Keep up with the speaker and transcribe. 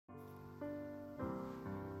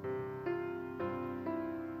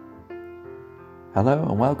Hello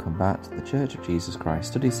and welcome back to the Church of Jesus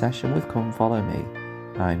Christ study session with Come Follow Me.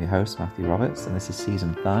 I'm your host Matthew Roberts and this is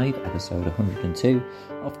Season 5, Episode 102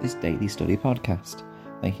 of this daily study podcast.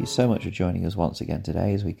 Thank you so much for joining us once again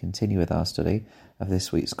today as we continue with our study of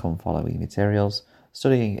this week's Come Follow Me materials,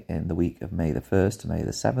 studying in the week of May the 1st to May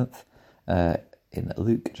the 7th in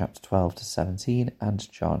Luke chapter 12 to 17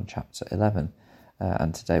 and John chapter 11.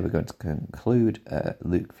 And today we're going to conclude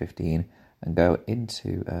Luke 15 and go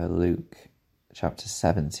into Luke chapter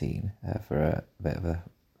 17 for a bit of a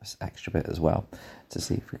extra bit as well to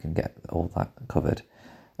see if we can get all that covered.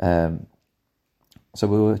 So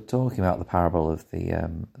we were talking about the parable of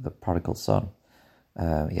the prodigal son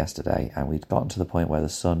yesterday, and we'd gotten to the point where the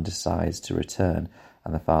son decides to return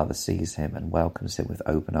and the father sees him and welcomes him with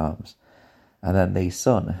open arms. And then the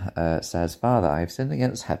son says, "Father, I have sinned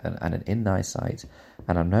against heaven and in thy sight,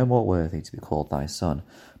 and am no more worthy to be called thy son."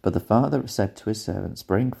 But the father said to his servants,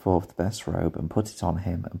 "Bring forth the best robe, and put it on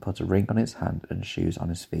him, and put a ring on his hand, and shoes on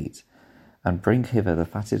his feet. And bring hither the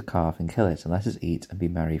fatted calf, and kill it, and let us eat, and be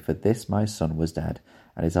merry. For this my son was dead,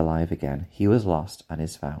 and is alive again. He was lost, and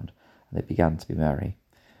is found." And they began to be merry.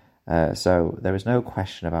 So there is no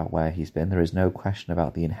question about where he's been. There is no question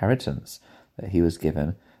about the inheritance that he was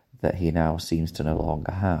given, that he now seems to no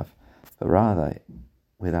longer have. But rather,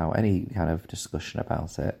 without any kind of discussion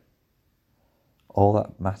about it, all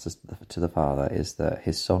that matters to the father is that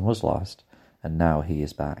his son was lost and now he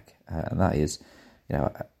is back. And that is,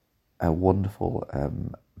 a wonderful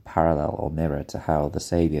parallel or mirror to how the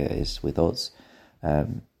Saviour is with us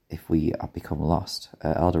if we become lost.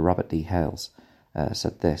 Elder Robert D. Hales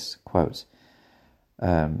said this, quote,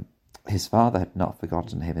 "His father had not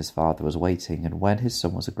forgotten him. His father was waiting, and when his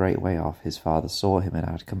son was a great way off, his father saw him and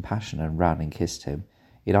had compassion and ran and kissed him.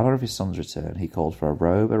 In honour of his son's return, he called for a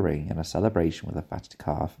robe, a ring, and a celebration with a fatted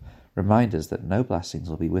calf, reminders that no blessings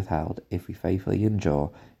will be withheld if we faithfully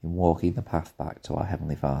endure in walking the path back to our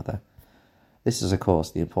Heavenly Father." This is, of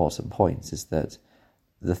course, the important point, is that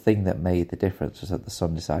the thing that made the difference was that the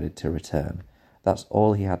son decided to return. That's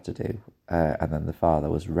all he had to do, and then the father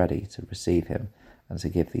was ready to receive him and to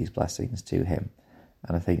give these blessings to him.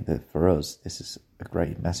 And I think that for us, this is a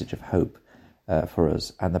great message of hope for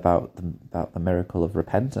us, and about the miracle of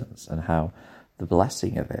repentance and how the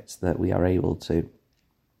blessing of it, that we are able to,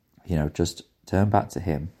 just turn back to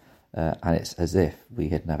him, and it's as if we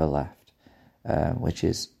had never left, which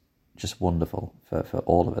is just wonderful for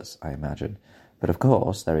all of us, I imagine. But of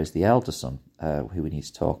course, there is the elder son who we need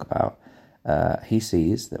to talk about. He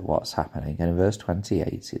sees that what's happening, and in verse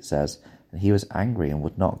 28 it says, "And he was angry and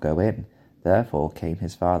would not go in. Therefore came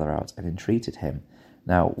his father out and entreated him."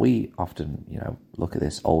 Now, we often, look at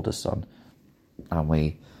this older son and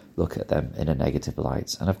we look at them in a negative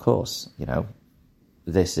light. And of course,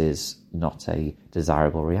 this is not a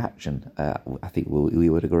desirable reaction. I think we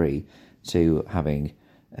would agree to having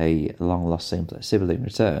a long-lost sibling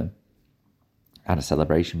return and a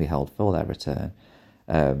celebration be held for their return.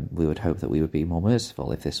 We would hope that we would be more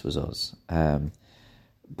merciful if this was us.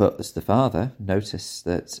 But as the father, notice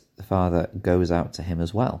that the father goes out to him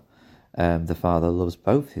as well. The father loves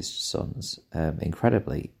both his sons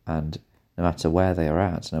incredibly, and no matter where they are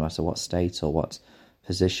at, no matter what state or what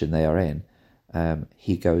position they are in,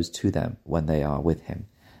 he goes to them when they are with him,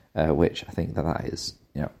 which I think that is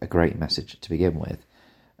a great message to begin with.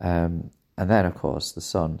 And then, of course, the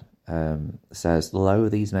son says, "Lo,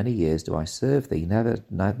 these many years do I serve thee,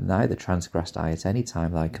 neither transgressed I at any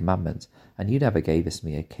time thy commandment, and you never gavest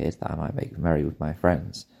me a kid that I might make merry with my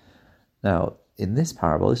friends." Now, in this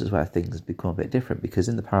parable, this is where things become a bit different, because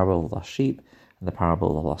in the parable of the lost sheep and the parable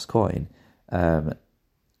of the lost coin, there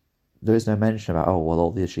is no mention about,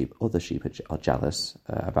 all the other sheep are jealous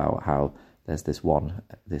about how there's this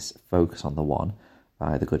focus on the one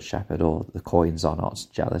by the good shepherd, or the coins are not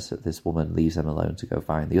jealous that this woman leaves them alone to go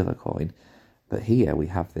find the other coin. But here we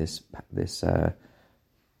have this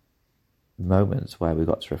moment where we've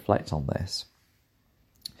got to reflect on this.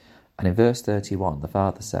 And in verse 31, the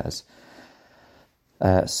father says,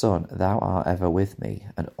 "Son, thou art ever with me,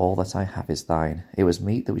 and all that I have is thine. It was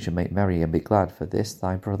meet that we should make merry and be glad, for this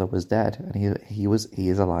thy brother was dead, and he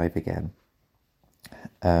is alive again."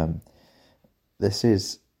 This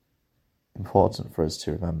is important for us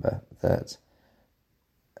to remember, that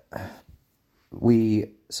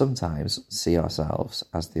we sometimes see ourselves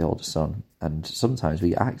as the older son, and sometimes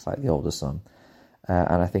we act like the older son.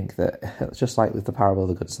 And I think that, just like with the parable of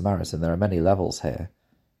the Good Samaritan, there are many levels here.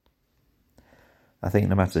 I think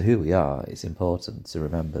no matter who we are, it's important to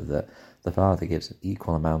remember that the father gives an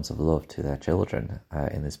equal amount of love to their children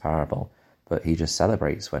in this parable, but he just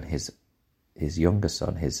celebrates when his younger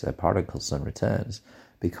son, his prodigal son, returns,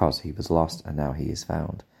 because he was lost and now he is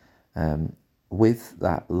found. With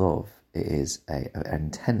that love, it is an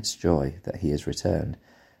intense joy that he has returned.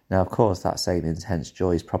 Now, of course, that same intense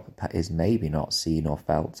joy is maybe not seen or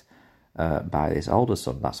felt by this older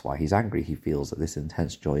son. That's why he's angry. He feels that this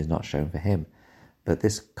intense joy is not shown for him. But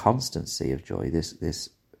this constancy of joy,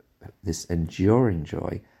 this enduring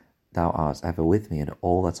joy, thou art ever with me, and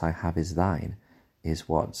all that I have is thine, is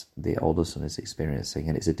what the older son is experiencing.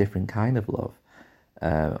 And it's a different kind of love.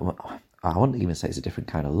 I wouldn't even say it's a different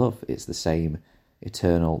kind of love. It's the same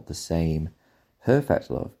eternal, the same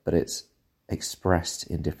perfect love, but it's expressed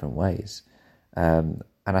in different ways. And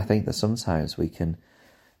I think that sometimes we can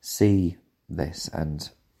see this and,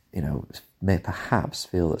 may perhaps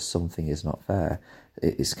feel that something is not fair.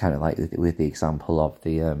 It's kind of like with the example of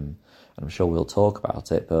and I'm sure we'll talk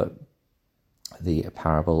about it, but the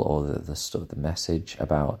parable or the message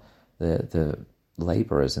about the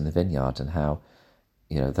labourers in the vineyard, and how,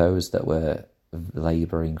 those that were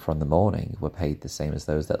labouring from the morning were paid the same as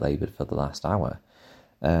those that laboured for the last hour.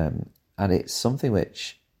 And it's something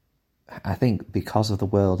which I think, because of the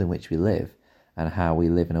world in which we live, and how we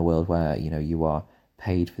live in a world where, you are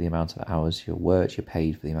paid for the amount of hours you work, you're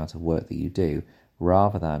paid for the amount of work that you do,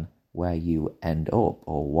 rather than where you end up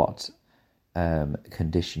or what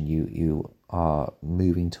condition you are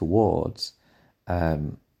moving towards,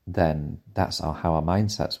 then that's how our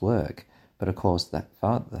mindsets work. But of course, the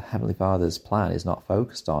Heavenly Father's plan is not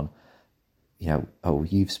focused on,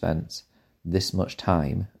 you've spent this much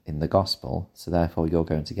time in the gospel, so therefore you're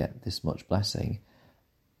going to get this much blessing.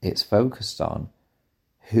 It's focused on,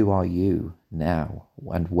 who are you now,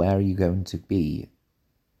 and where are you going to be,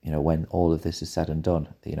 when all of this is said and done,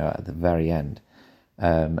 at the very end.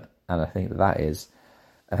 And I think that is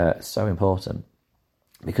so important,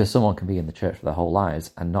 because someone can be in the church for their whole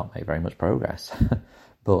lives and not make very much progress.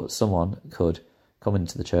 But someone could come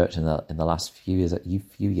into the church in the last few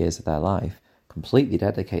years of their life, completely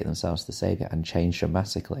dedicate themselves to the Saviour, and change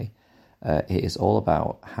dramatically. It is all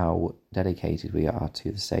about how dedicated we are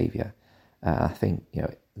to the Saviour. I think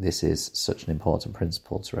this is such an important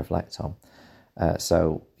principle to reflect on.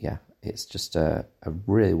 So it's just a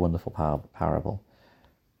really wonderful parable.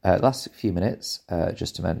 Last few minutes,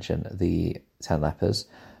 just to mention the 10 lepers.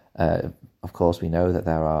 Of course, we know that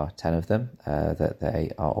there are 10 of them, that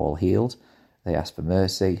they are all healed. They ask for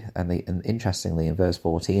mercy. And interestingly, in verse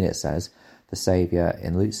 14, it says, the Saviour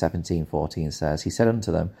in Luke 17:14 says, he said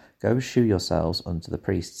unto them, go shew yourselves unto the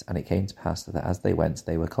priests. And it came to pass that as they went,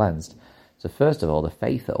 they were cleansed. So first of all, the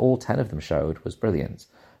faith that all 10 of them showed was brilliant.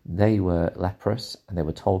 They were leprous, and they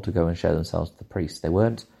were told to go and show themselves to the priests. They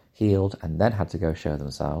weren't healed and then had to go show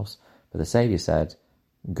themselves. But the Saviour said,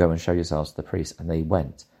 go and show yourselves to the priests. And they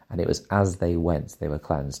went. And it was as they went, they were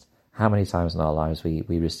cleansed. How many times in our lives we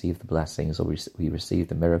receive the blessings, or we receive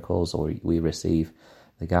the miracles, or we receive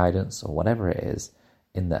the guidance, or whatever it is,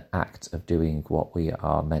 in the act of doing what we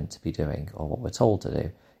are meant to be doing, or what we're told to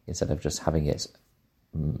do, instead of just having it,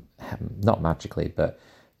 not magically, but,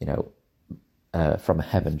 from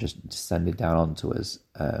heaven just descended down onto us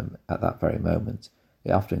at that very moment.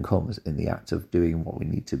 It often comes in the act of doing what we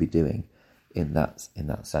need to be doing in that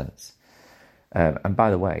sense. And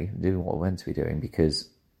by the way, doing what we're meant to be doing, because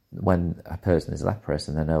when a person is leprous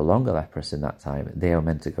and they're no longer leprous in that time, they are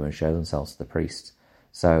meant to go and show themselves to the priest.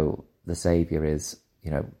 So the Saviour is,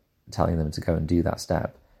 telling them to go and do that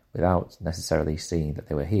step without necessarily seeing that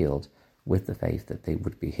they were healed, with the faith that they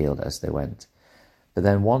would be healed as they went. But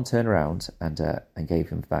then one turned around and gave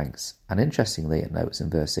him thanks. And interestingly, it notes in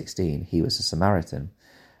verse 16, he was a Samaritan.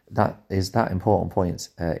 That important point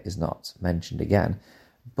is not mentioned again,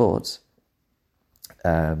 but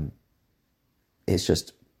it's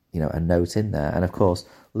just, a note in there. And of course,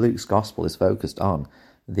 Luke's gospel is focused on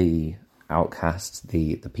the outcasts,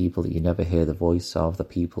 the people that you never hear the voice of, the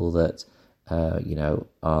people that,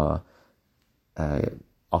 are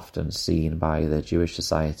often seen by the Jewish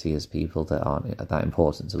society as people that aren't that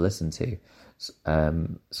important to listen to,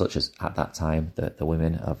 such as at that time the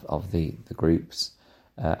women of the groups,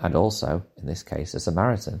 and also in this case a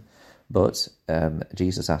Samaritan. But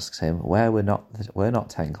Jesus asks him, where were not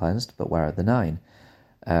 10 cleansed, but where are the 9?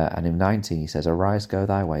 And in 19 he says, arise, go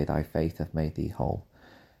thy way, thy faith hath made thee whole.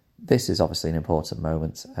 This is obviously an important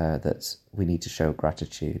moment that we need to show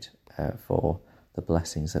gratitude for the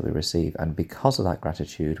blessings that we receive. And because of that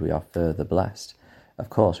gratitude, we are further blessed. Of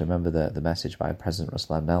course, remember the message by President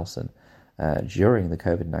Russell M. Nelson during the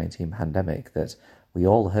COVID-19 pandemic, that we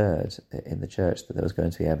all heard in the church that there was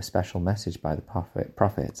going to be a special message by the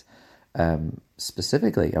prophet,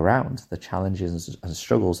 specifically around the challenges and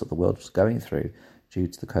struggles that the world was going through due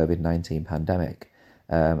to the COVID-19 pandemic.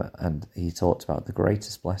 And he talked about the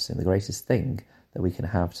greatest blessing, the greatest thing that we can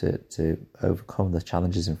have to overcome the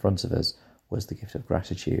challenges in front of us was the gift of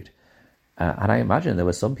gratitude. And I imagine there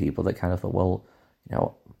were some people that kind of thought, well,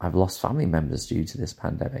 I've lost family members due to this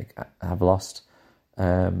pandemic. I've lost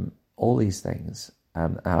all these things.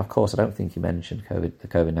 And of course, I don't think you mentioned the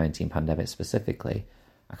COVID-19 pandemic specifically.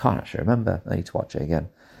 I can't actually remember. I need to watch it again.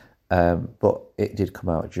 But it did come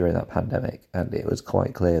out during that pandemic, and it was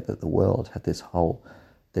quite clear that the world had this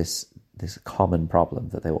common problem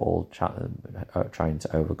that they were all trying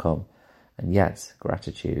to overcome. And yet,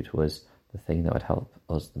 gratitude was the thing that would help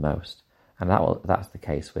us the most. And that's the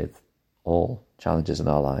case with all challenges in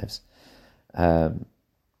our lives.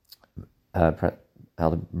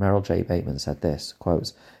 Elder Merrill J. Bateman said this,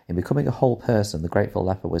 quotes, "In becoming a whole person, the grateful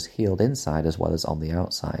leper was healed inside as well as on the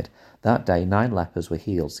outside. That day, 9 lepers were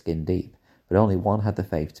healed skin deep, but only one had the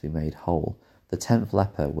faith to be made whole. The 10th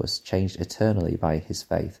leper was changed eternally by his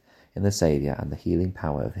faith in the Saviour and the healing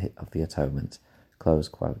power of the atonement." Close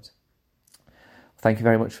quote. Thank you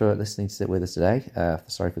very much for listening to it with us today.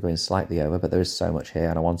 Sorry for going slightly over, but there is so much here,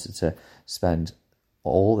 and I wanted to spend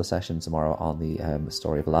all the session tomorrow on the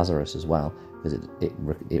story of Lazarus as well, because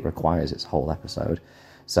it requires its whole episode.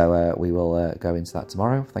 So we will go into that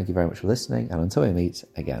tomorrow. Thank you very much for listening, and until we meet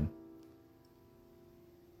again.